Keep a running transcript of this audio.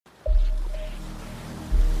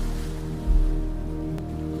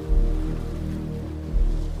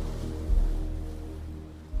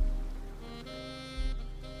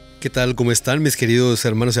¿Qué tal? ¿Cómo están mis queridos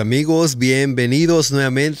hermanos y amigos? Bienvenidos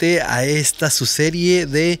nuevamente a esta su serie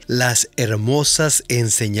de las hermosas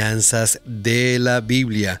enseñanzas de la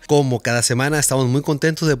Biblia. Como cada semana estamos muy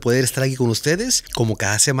contentos de poder estar aquí con ustedes. Como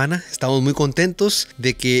cada semana estamos muy contentos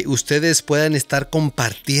de que ustedes puedan estar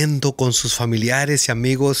compartiendo con sus familiares y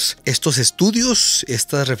amigos estos estudios,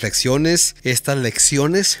 estas reflexiones, estas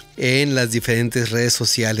lecciones en las diferentes redes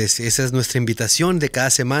sociales. Esa es nuestra invitación de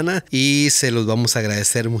cada semana y se los vamos a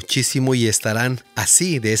agradecer muchísimo y estarán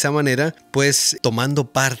así, de esa manera, pues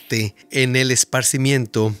tomando parte en el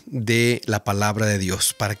esparcimiento de la palabra de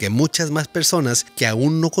Dios, para que muchas más personas que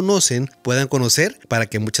aún no conocen puedan conocer, para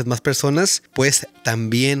que muchas más personas pues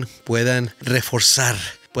también puedan reforzar,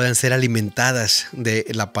 puedan ser alimentadas de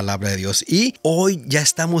la palabra de Dios. Y hoy ya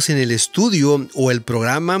estamos en el estudio o el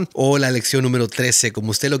programa o la lección número 13,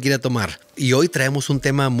 como usted lo quiera tomar. Y hoy traemos un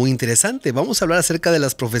tema muy interesante. Vamos a hablar acerca de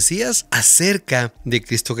las profecías acerca de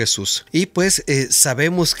Cristo Jesús. Y pues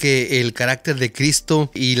sabemos que el carácter de Cristo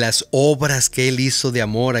y las obras que Él hizo de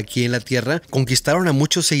amor aquí en la tierra conquistaron a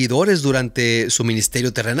muchos seguidores durante su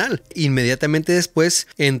ministerio terrenal. Inmediatamente después,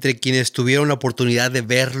 entre quienes tuvieron la oportunidad de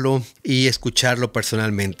verlo y escucharlo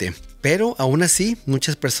personalmente. Pero aún así,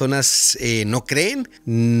 muchas personas no creen,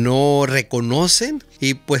 no reconocen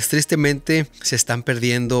y pues tristemente se están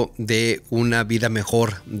perdiendo de una vida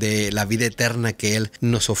mejor, de la vida eterna que Él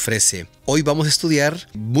nos ofrece. Hoy vamos a estudiar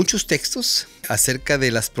muchos textos acerca de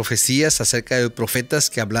las profecías, acerca de profetas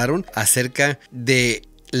que hablaron, acerca de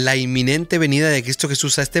la inminente venida de Cristo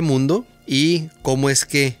Jesús a este mundo y cómo es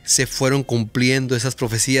que se fueron cumpliendo esas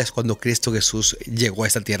profecías cuando Cristo Jesús llegó a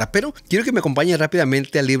esta tierra. Pero quiero que me acompañe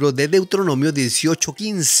rápidamente al libro de Deuteronomio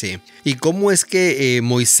 18:15 y cómo es que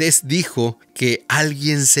Moisés dijo que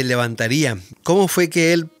alguien se levantaría. ¿Cómo fue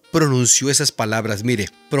que él pronunció esas palabras? Mire,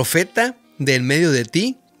 profeta de en medio de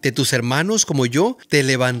ti, de tus hermanos como yo, te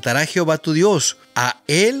levantará Jehová tu Dios, a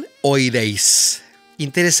él oiréis.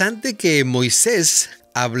 Interesante que Moisés,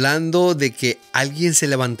 hablando de que alguien se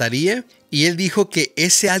levantaría, y él dijo que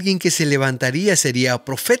ese alguien que se levantaría sería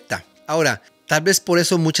profeta. Ahora, tal vez por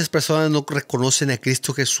eso muchas personas no reconocen a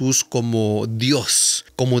Cristo Jesús como Dios,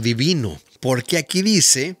 como divino, porque aquí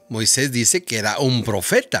dice, Moisés dice que era un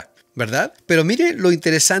profeta, ¿verdad? Pero mire lo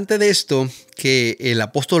interesante de esto, que el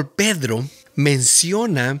apóstol Pedro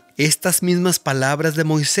menciona estas mismas palabras de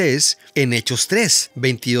Moisés en Hechos 3,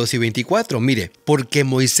 22 y 24. Mire, porque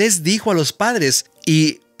Moisés dijo a los padres,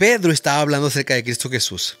 y Pedro estaba hablando acerca de Cristo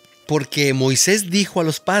Jesús, porque Moisés dijo a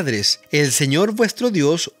los padres, el Señor vuestro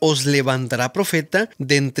Dios os levantará profeta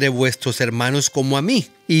de entre vuestros hermanos como a mí.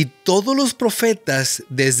 Y todos los profetas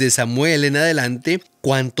desde Samuel en adelante,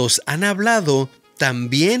 cuantos han hablado,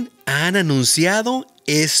 también han anunciado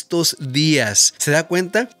estos días. ¿Se da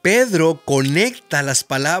cuenta? Pedro conecta las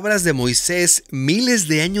palabras de Moisés miles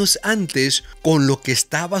de años antes con lo que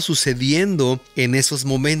estaba sucediendo en esos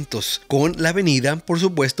momentos, con la venida, por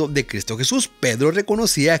supuesto, de Cristo Jesús. Pedro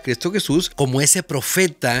reconocía a Cristo Jesús como ese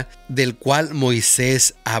profeta del cual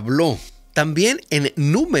Moisés habló. También en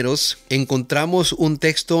Números encontramos un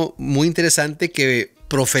texto muy interesante que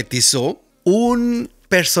profetizó un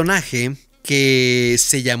personaje que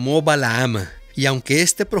se llamó Balaam. Y aunque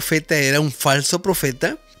este profeta era un falso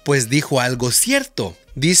profeta, pues dijo algo cierto.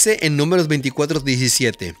 Dice en Números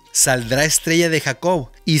 24:17, saldrá estrella de Jacob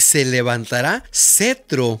y se levantará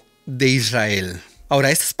cetro de Israel.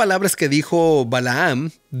 Ahora, estas palabras que dijo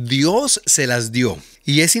Balaam, Dios se las dio.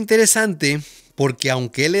 Y es interesante porque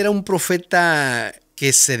aunque él era un profeta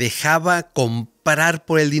que se dejaba comprar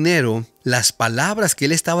por el dinero, las palabras que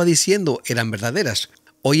él estaba diciendo eran verdaderas.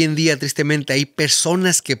 Hoy en día, tristemente, hay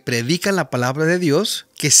personas que predican la palabra de Dios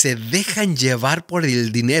que se dejan llevar por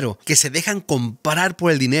el dinero, que se dejan comprar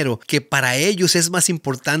por el dinero, que para ellos es más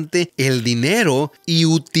importante el dinero y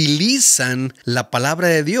utilizan la palabra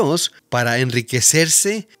de Dios para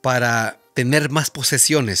enriquecerse, para tener más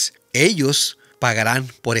posesiones. Ellos pagarán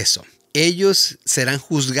por eso. Ellos serán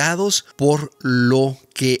juzgados por lo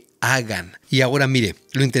que hagan. Y ahora mire,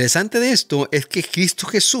 lo interesante de esto es que Cristo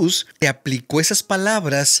Jesús le aplicó esas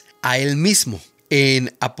palabras a Él mismo.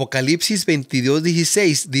 En Apocalipsis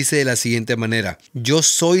 22:16 dice de la siguiente manera, yo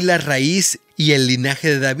soy la raíz y el linaje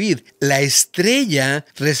de David, la estrella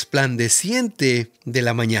resplandeciente de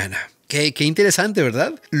la mañana. Qué interesante,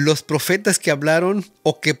 ¿verdad? Los profetas que hablaron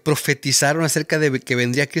o que profetizaron acerca de que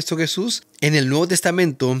vendría Cristo Jesús, en el Nuevo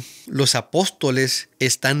Testamento, los apóstoles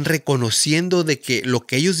están reconociendo de que lo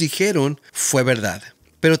que ellos dijeron fue verdad.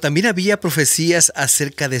 Pero también había profecías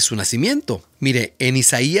acerca de su nacimiento. Mire, en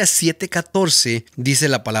Isaías 7:14 dice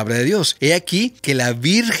la palabra de Dios: He aquí que la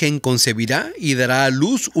Virgen concebirá y dará a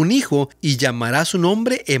luz un hijo y llamará su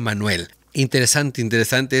nombre Emmanuel.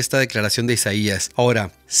 Interesante esta declaración de Isaías.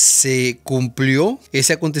 Ahora, ¿se cumplió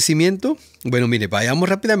ese acontecimiento? Bueno, mire, vayamos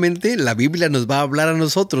rápidamente. La Biblia nos va a hablar a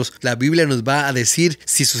nosotros. La Biblia nos va a decir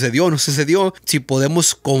si sucedió o no sucedió, si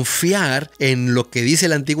podemos confiar en lo que dice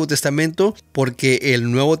el Antiguo Testamento, porque el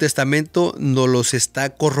Nuevo Testamento nos los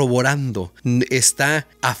está corroborando, está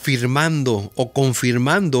afirmando o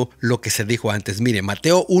confirmando lo que se dijo antes. Mire,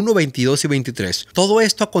 Mateo 1, 22 y 23. Todo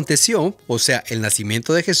esto aconteció, o sea, el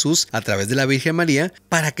nacimiento de Jesús a través de la Virgen María,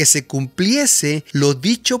 para que se cumpliese lo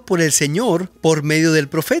dicho por el Señor por medio del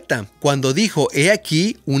profeta, cuando dijo: he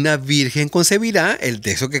aquí, una virgen concebirá, el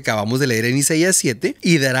texto que acabamos de leer en Isaías 7,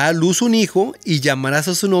 y dará a luz un hijo, y llamarás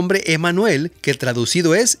a su nombre Emmanuel, que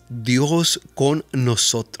traducido es Dios con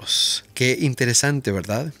nosotros. Qué interesante,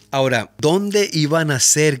 ¿verdad? Ahora, ¿dónde iba a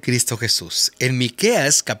nacer Cristo Jesús? En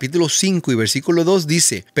Miqueas capítulo 5 y versículo 2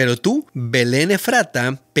 dice: pero tú, Belén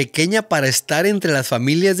Efrata, pequeña para estar entre las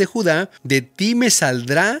familias de Judá, de ti me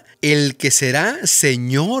saldrá el que será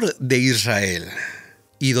Señor de Israel.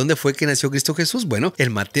 ¿Y dónde fue que nació Cristo Jesús? Bueno,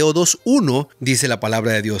 en Mateo 2:1 dice la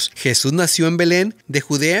palabra de Dios: Jesús nació en Belén de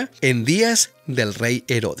Judea en días del rey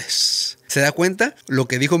Herodes. ¿Se da cuenta lo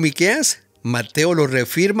que dijo Miqueas? Mateo lo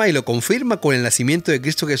reafirma y lo confirma con el nacimiento de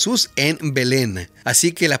Cristo Jesús en Belén.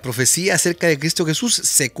 Así que la profecía acerca de Cristo Jesús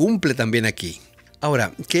se cumple también aquí.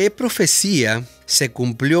 Ahora, ¿qué profecía se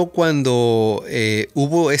cumplió cuando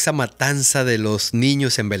hubo esa matanza de los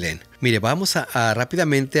niños en Belén? Mire, vamos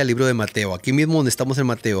rápidamente al libro de Mateo, aquí mismo donde estamos en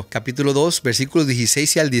Mateo, capítulo 2, versículos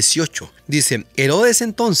 16 al 18. Dice: Herodes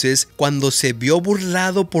entonces, cuando se vio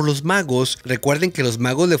burlado por los magos, recuerden que los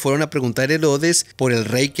magos le fueron a preguntar a Herodes por el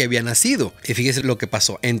rey que había nacido. Y fíjese lo que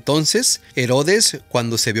pasó. Entonces, Herodes,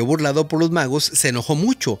 cuando se vio burlado por los magos, se enojó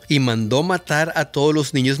mucho y mandó matar a todos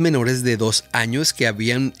los niños menores de 2 años que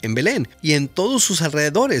habían en Belén y en todos sus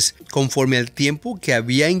alrededores, conforme al tiempo que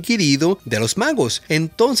había inquirido de los magos.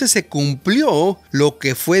 Entonces se cumplió lo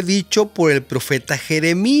que fue dicho por el profeta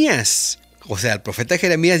Jeremías. O sea, el profeta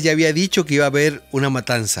Jeremías ya había dicho que iba a haber una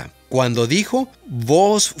matanza, cuando dijo: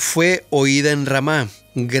 voz fue oída en Ramá,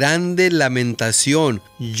 grande lamentación,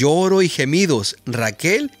 lloro y gemidos,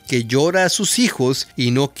 Raquel que llora a sus hijos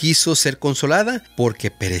y no quiso ser consolada porque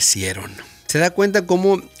perecieron. Se da cuenta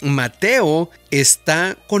cómo Mateo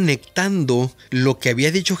está conectando lo que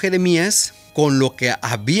había dicho Jeremías con lo que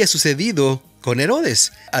había sucedido con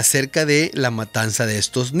Herodes acerca de la matanza de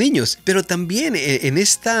estos niños. Pero también en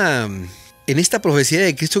esta profecía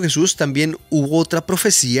de Cristo Jesús también hubo otra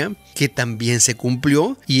profecía que también se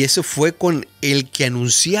cumplió, y eso fue con el que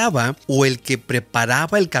anunciaba o el que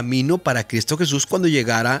preparaba el camino para Cristo Jesús cuando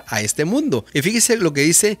llegara a este mundo. Y fíjese lo que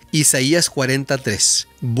dice Isaías 43.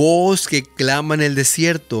 Voz que clama en el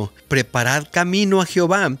desierto, preparad camino a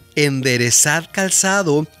Jehová, enderezad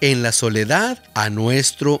calzado en la soledad a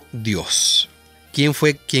nuestro Dios. ¿Quién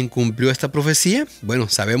fue quien cumplió esta profecía? Bueno,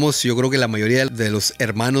 sabemos, yo creo que la mayoría de los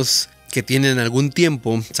hermanos que tienen algún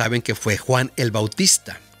tiempo saben que fue Juan el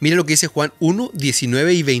Bautista. Miren lo que dice Juan 1,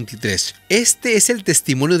 19 y 23. Este es el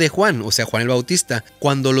testimonio de Juan, o sea, Juan el Bautista,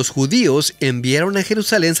 cuando los judíos enviaron a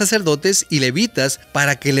Jerusalén sacerdotes y levitas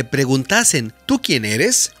para que le preguntasen: ¿tú quién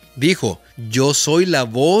eres? Dijo: yo soy la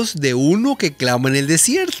voz de uno que clama en el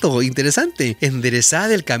desierto. Interesante.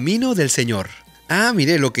 Enderezad el camino del Señor.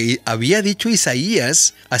 Mire lo que había dicho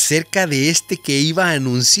Isaías acerca de este que iba a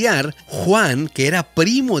anunciar Juan, que era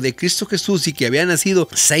primo de Cristo Jesús y que había nacido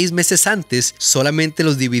 6 meses antes. Solamente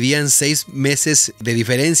los dividían 6 meses de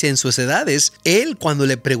diferencia en sus edades. Él, cuando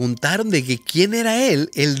le preguntaron de que quién era él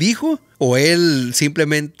dijo, o él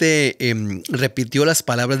simplemente repitió las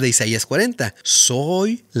palabras de Isaías 40.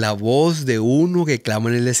 Soy la voz de uno que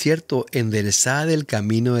clama en el desierto, enderezad el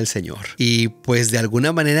camino del Señor. Y pues de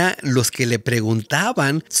alguna manera los que le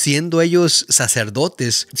preguntaban, siendo ellos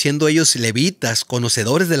sacerdotes, siendo ellos levitas,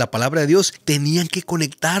 conocedores de la palabra de Dios, tenían que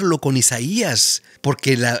conectarlo con Isaías,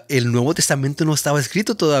 porque el Nuevo Testamento no estaba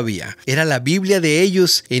escrito todavía. Era la Biblia de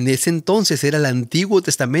ellos en ese entonces, era el Antiguo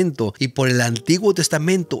Testamento, y por el Antiguo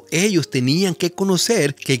Testamento ellos tenían que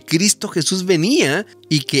conocer que Cristo Jesús venía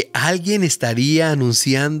y que alguien estaría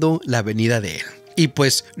anunciando la venida de él. Y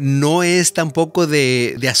pues no es tampoco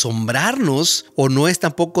de asombrarnos, o no es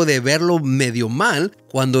tampoco de verlo medio mal,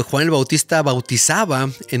 cuando Juan el Bautista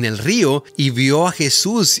bautizaba en el río y vio a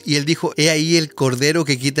Jesús y él dijo: he ahí el cordero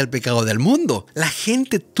que quita el pecado del mundo. La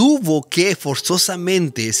gente tuvo que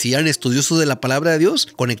forzosamente, si eran estudiosos de la palabra de Dios,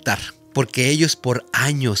 conectar. Porque ellos por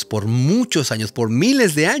años, por muchos años, por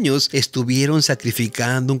miles de años, estuvieron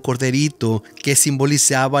sacrificando un corderito que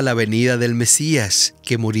simbolizaba la venida del Mesías,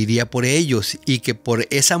 que moriría por ellos y que por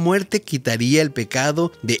esa muerte quitaría el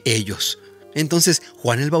pecado de ellos. Entonces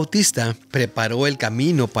Juan el Bautista preparó el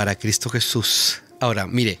camino para Cristo Jesús. Ahora,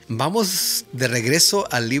 mire, vamos de regreso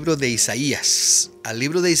al libro de Isaías. Al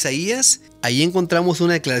libro de Isaías, ahí encontramos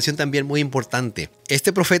una declaración también muy importante.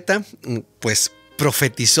 Este profeta, pues,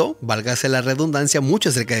 profetizó, válgase la redundancia, mucho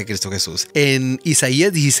acerca de Cristo Jesús. En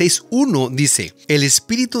Isaías 16:1 dice: el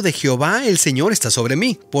Espíritu de Jehová el Señor está sobre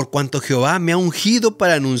mí, por cuanto Jehová me ha ungido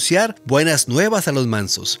para anunciar buenas nuevas a los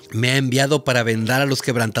mansos. Me ha enviado para vendar a los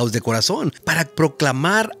quebrantados de corazón, para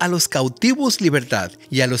proclamar a los cautivos libertad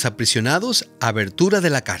y a los aprisionados abertura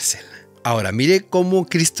de la cárcel. Ahora, mire cómo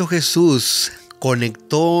Cristo Jesús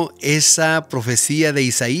conectó esa profecía de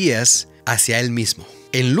Isaías hacia él mismo.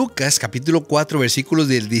 En Lucas capítulo 4 versículos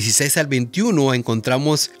del 16 al 21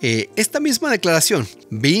 encontramos esta misma declaración.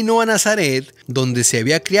 Vino a Nazaret, donde se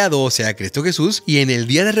había criado, o sea, Cristo Jesús, y en el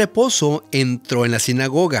día de reposo entró en la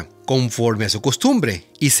sinagoga, conforme a su costumbre,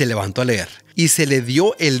 y se levantó a leer. Y se le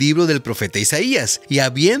dio el libro del profeta Isaías, y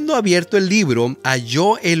habiendo abierto el libro,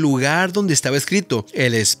 halló el lugar donde estaba escrito: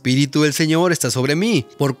 el Espíritu del Señor está sobre mí,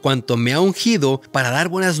 por cuanto me ha ungido para dar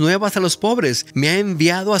buenas nuevas a los pobres, me ha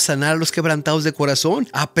enviado a sanar a los quebrantados de corazón,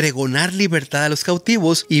 a pregonar libertad a los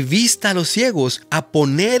cautivos y vista a los ciegos, a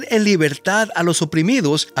poner en libertad a los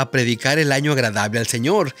oprimidos, a predicar el año agradable al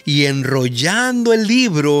Señor. Y enrollando el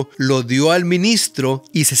libro, lo dio al ministro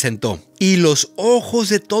y se sentó. Y los ojos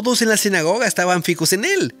de todos en la sinagoga estaban fijos en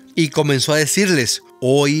él. Y comenzó a decirles: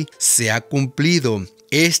 hoy se ha cumplido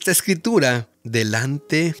esta escritura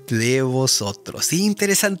delante de vosotros.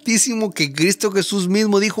 Interesantísimo que Cristo Jesús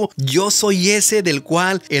mismo dijo: yo soy ese del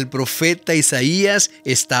cual el profeta Isaías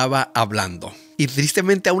estaba hablando. Y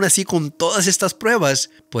tristemente, aún así, con todas estas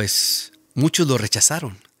pruebas, pues muchos lo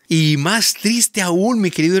rechazaron. Y más triste aún,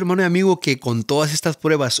 mi querido hermano y amigo, que con todas estas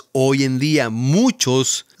pruebas, hoy en día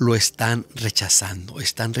muchos lo están rechazando.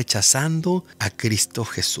 Están rechazando a Cristo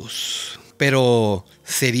Jesús. Pero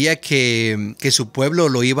 ¿sería que su pueblo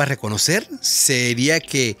lo iba a reconocer? ¿Sería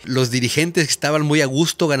que los dirigentes que estaban muy a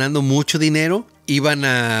gusto ganando mucho dinero iban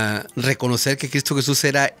a reconocer que Cristo Jesús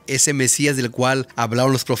era ese Mesías del cual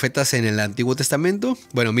hablaron los profetas en el Antiguo Testamento?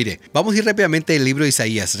 Bueno, mire, vamos a ir rápidamente al libro de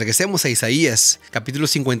Isaías. Regresemos a Isaías, capítulo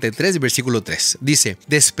 53, versículo 3. Dice: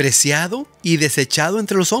 despreciado y desechado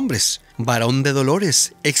entre los hombres, varón de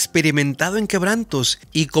dolores, experimentado en quebrantos,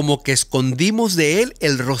 y como que escondimos de él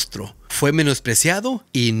el rostro. Fue menospreciado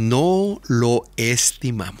y no lo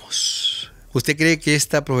estimamos. ¿Usted cree que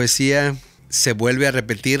esta profecía se vuelve a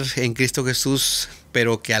repetir en Cristo Jesús,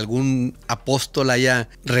 pero que algún apóstol haya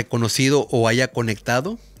reconocido o haya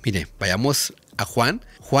conectado? Mire, vayamos a Juan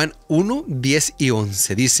 1, 10 y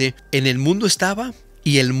 11. Dice: en el mundo estaba,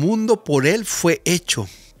 y el mundo por él fue hecho,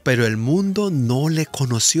 pero el mundo no le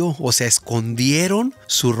conoció. O sea, escondieron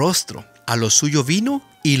su rostro. A lo suyo vino,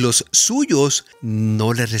 y los suyos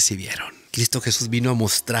no le recibieron. Cristo Jesús vino a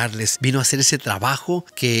mostrarles, vino a hacer ese trabajo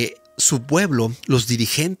que su pueblo, los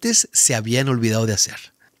dirigentes, se habían olvidado de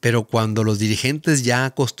hacer. Pero cuando los dirigentes, ya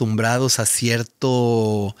acostumbrados a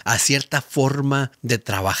cierta forma de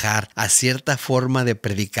trabajar, a cierta forma de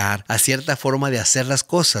predicar, a cierta forma de hacer las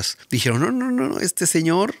cosas, dijeron: no, este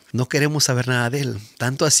señor, no queremos saber nada de él.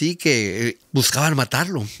 Tanto así que buscaban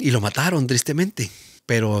matarlo, y lo mataron tristemente.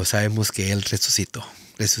 Pero sabemos que él resucitó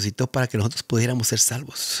para que nosotros pudiéramos ser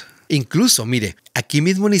salvos. Incluso, mire, aquí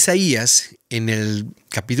mismo en Isaías, en el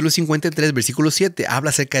capítulo 53, versículo 7, habla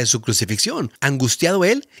acerca de su crucifixión. Angustiado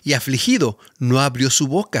él y afligido, no abrió su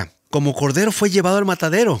boca. Como cordero fue llevado al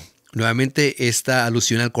matadero. Nuevamente esta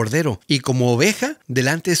alusión al cordero. Y como oveja,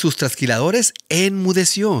 delante de sus trasquiladores,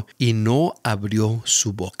 enmudeció y no abrió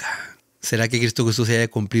su boca. ¿Será que Cristo Jesús haya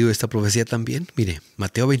cumplido esta profecía también? Mire,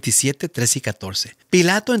 Mateo 27, 13 y 14.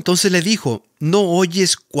 Pilato entonces le dijo: ¿no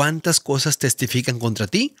oyes cuántas cosas testifican contra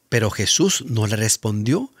ti? Pero Jesús no le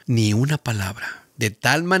respondió ni una palabra. De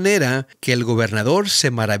tal manera que el gobernador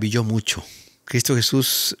se maravilló mucho. Cristo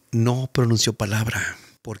Jesús no pronunció palabra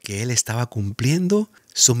porque él estaba cumpliendo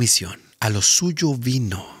su misión. A lo suyo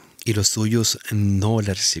vino y los suyos no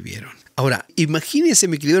le recibieron. Ahora, imagínese,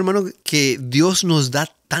 mi querido hermano, que Dios nos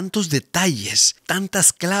da tantos detalles,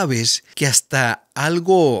 tantas claves, que hasta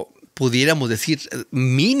algo, pudiéramos decir,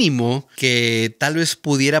 mínimo, que tal vez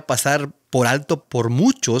pudiera pasar por alto por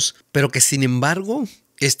muchos, pero que sin embargo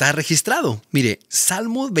está registrado. Mire,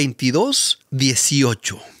 Salmo 22,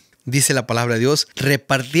 18. Dice la palabra de Dios: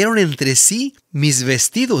 repartieron entre sí mis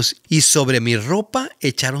vestidos y sobre mi ropa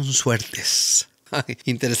echaron suertes.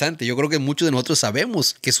 Interesante, yo creo que muchos de nosotros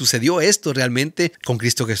sabemos que sucedió esto realmente con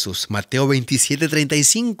Cristo Jesús. Mateo 27,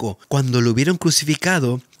 35. Cuando lo hubieron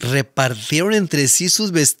crucificado, repartieron entre sí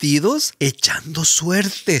sus vestidos echando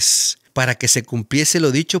suertes. para que se cumpliese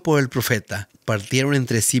lo dicho por el profeta. Partieron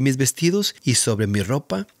entre sí mis vestidos y sobre mi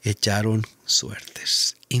ropa echaron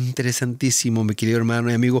suertes. Interesantísimo, mi querido hermano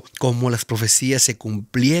y amigo, cómo las profecías se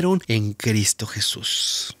cumplieron en Cristo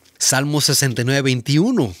Jesús. Salmo 69,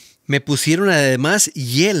 21. Me pusieron además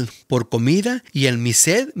hiel por comida y en mi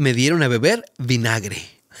sed me dieron a beber vinagre.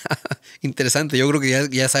 Interesante, yo creo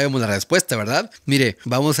que ya sabemos la respuesta, ¿verdad? Mire,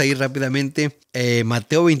 vamos a ir rápidamente.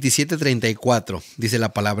 Mateo 27, 34, dice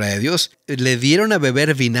la palabra de Dios. Le dieron a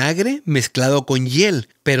beber vinagre mezclado con hiel,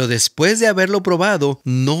 pero después de haberlo probado,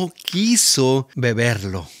 no quiso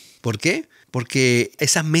beberlo. ¿Por qué? Porque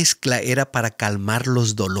esa mezcla era para calmar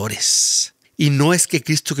los dolores. Y no es que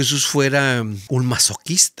Cristo Jesús fuera un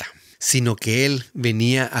masoquista, sino que Él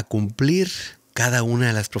venía a cumplir cada una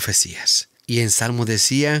de las profecías. Y en Salmo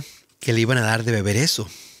decía que le iban a dar de beber eso.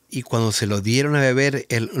 Y cuando se lo dieron a beber,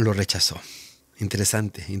 Él lo rechazó.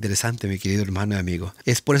 Interesante, mi querido hermano y amigo.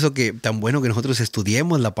 Es por eso que tan bueno que nosotros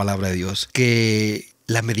estudiemos la palabra de Dios, que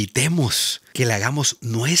la meditemos, que la hagamos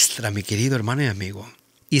nuestra, mi querido hermano y amigo.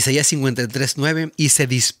 Isaías 53, 9. Y se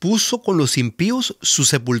dispuso con los impíos su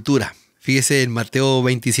sepultura. Fíjese en Mateo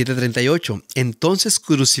 27, 38. Entonces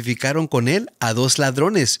crucificaron con él a 2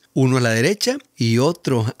 ladrones, uno a la derecha y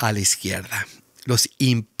otro a la izquierda. Los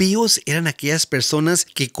impíos eran aquellas personas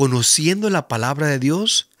que, conociendo la palabra de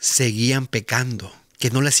Dios, seguían pecando,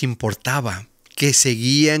 que no les importaba, que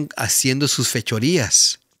seguían haciendo sus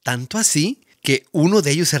fechorías. Tanto así que uno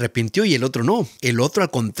de ellos se arrepintió y el otro no. El otro,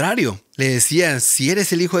 al contrario, le decía: si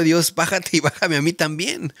eres el Hijo de Dios, bájate y bájame a mí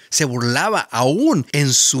también. Se burlaba aún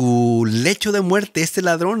en su lecho de muerte. Este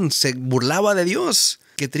ladrón se burlaba de Dios.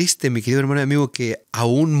 Qué triste, mi querido hermano y amigo, que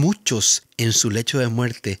aún muchos en su lecho de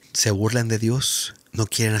muerte se burlan de Dios. No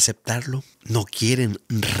quieren aceptarlo, no quieren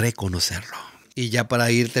reconocerlo. Y ya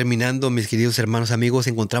para ir terminando, mis queridos hermanos amigos,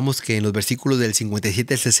 encontramos que en los versículos del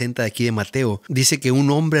 57 al 60 de aquí de Mateo, dice que un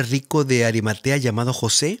hombre rico de Arimatea llamado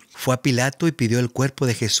José fue a Pilato y pidió el cuerpo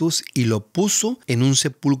de Jesús y lo puso en un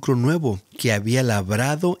sepulcro nuevo que había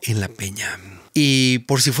labrado en la peña. Y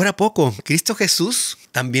por si fuera poco, Cristo Jesús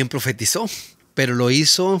también profetizó, pero lo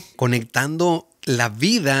hizo conectando la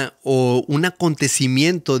vida o un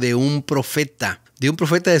acontecimiento de un profeta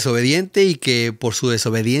desobediente y que por su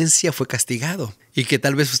desobediencia fue castigado. Y que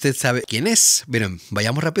tal vez usted sabe quién es. Miren,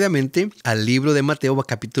 vayamos rápidamente al libro de Mateo,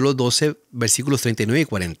 capítulo 12, versículos 39 y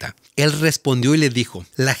 40. Él respondió y le dijo: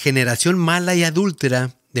 la generación mala y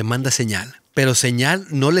adúltera demanda señal, pero señal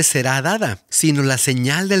no le será dada, sino la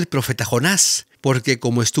señal del profeta Jonás. Porque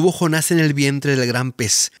como estuvo Jonás en el vientre del gran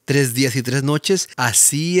pez 3 días y 3 noches,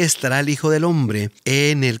 así estará el Hijo del Hombre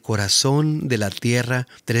en el corazón de la tierra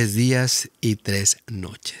 3 días y 3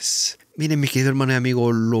 noches. Miren, mi querido hermano y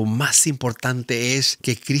amigo, lo más importante es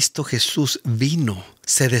que Cristo Jesús vino,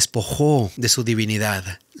 se despojó de su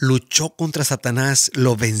divinidad, luchó contra Satanás,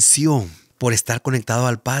 lo venció por estar conectado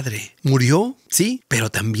al Padre. Murió, sí, pero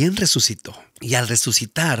también resucitó. Y al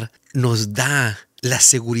resucitar nos da la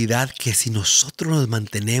seguridad que si nosotros nos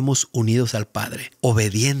mantenemos unidos al Padre,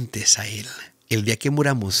 obedientes a Él, el día que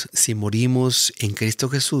muramos, si morimos en Cristo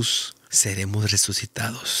Jesús, seremos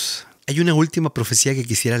resucitados. Hay una última profecía que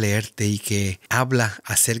quisiera leerte y que habla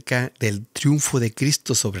acerca del triunfo de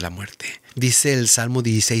Cristo sobre la muerte. Dice el Salmo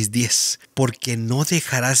 16:10: porque no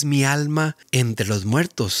dejarás mi alma entre los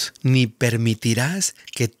muertos, ni permitirás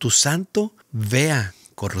que tu santo vea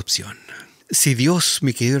corrupción. Si Dios,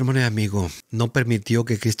 mi querido hermano y amigo, no permitió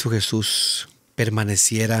que Cristo Jesús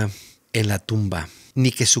permaneciera en la tumba,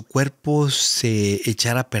 ni que su cuerpo se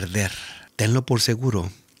echara a perder, tenlo por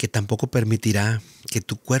seguro que tampoco permitirá que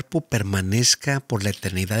tu cuerpo permanezca por la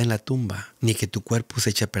eternidad en la tumba, ni que tu cuerpo se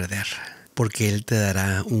eche a perder, porque Él te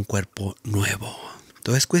dará un cuerpo nuevo.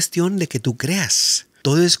 Todo es cuestión de que tú creas,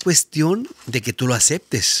 todo es cuestión de que tú lo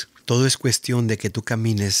aceptes, todo es cuestión de que tú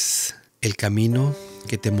camines el camino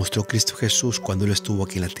que te mostró Cristo Jesús cuando Él estuvo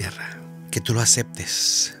aquí en la tierra. Que tú lo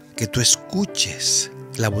aceptes, que tú escuches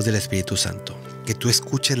la voz del Espíritu Santo, que tú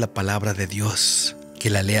escuches la palabra de Dios, que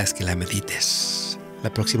la leas, que la medites.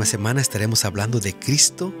 La próxima semana estaremos hablando de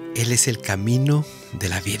Cristo. Él es el camino de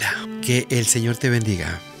la vida. Que el Señor te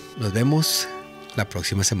bendiga. Nos vemos la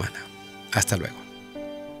próxima semana. Hasta luego.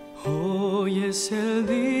 Hoy es el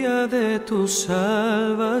día de tu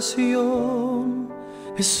salvación.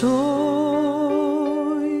 Es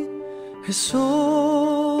hoy,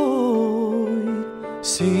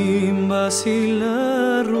 sin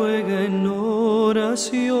vacilar ruega en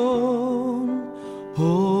oración.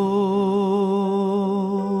 Hoy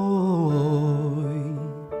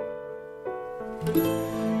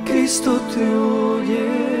Cristo te oye,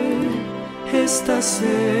 está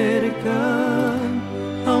cerca,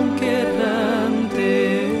 aunque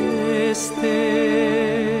errante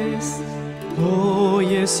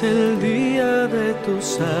es el día de tu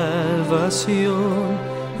salvación,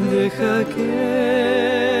 deja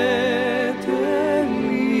que te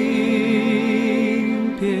limpie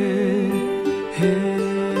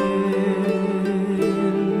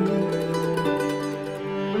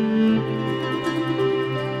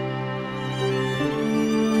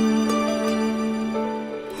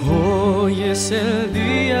Hoy es el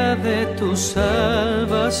día de tu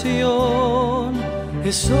salvación,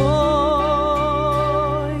 es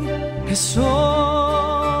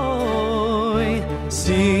hoy,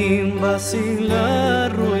 sin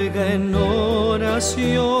vacilar, ruega en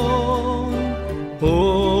oración.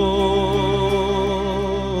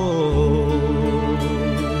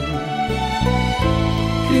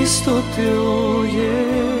 Cristo te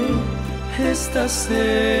oye, está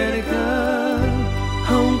cerca,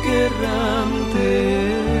 aunque errante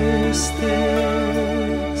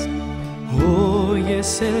estés. Hoy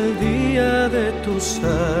es el día de tu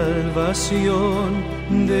salvación,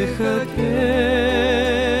 deja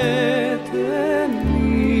que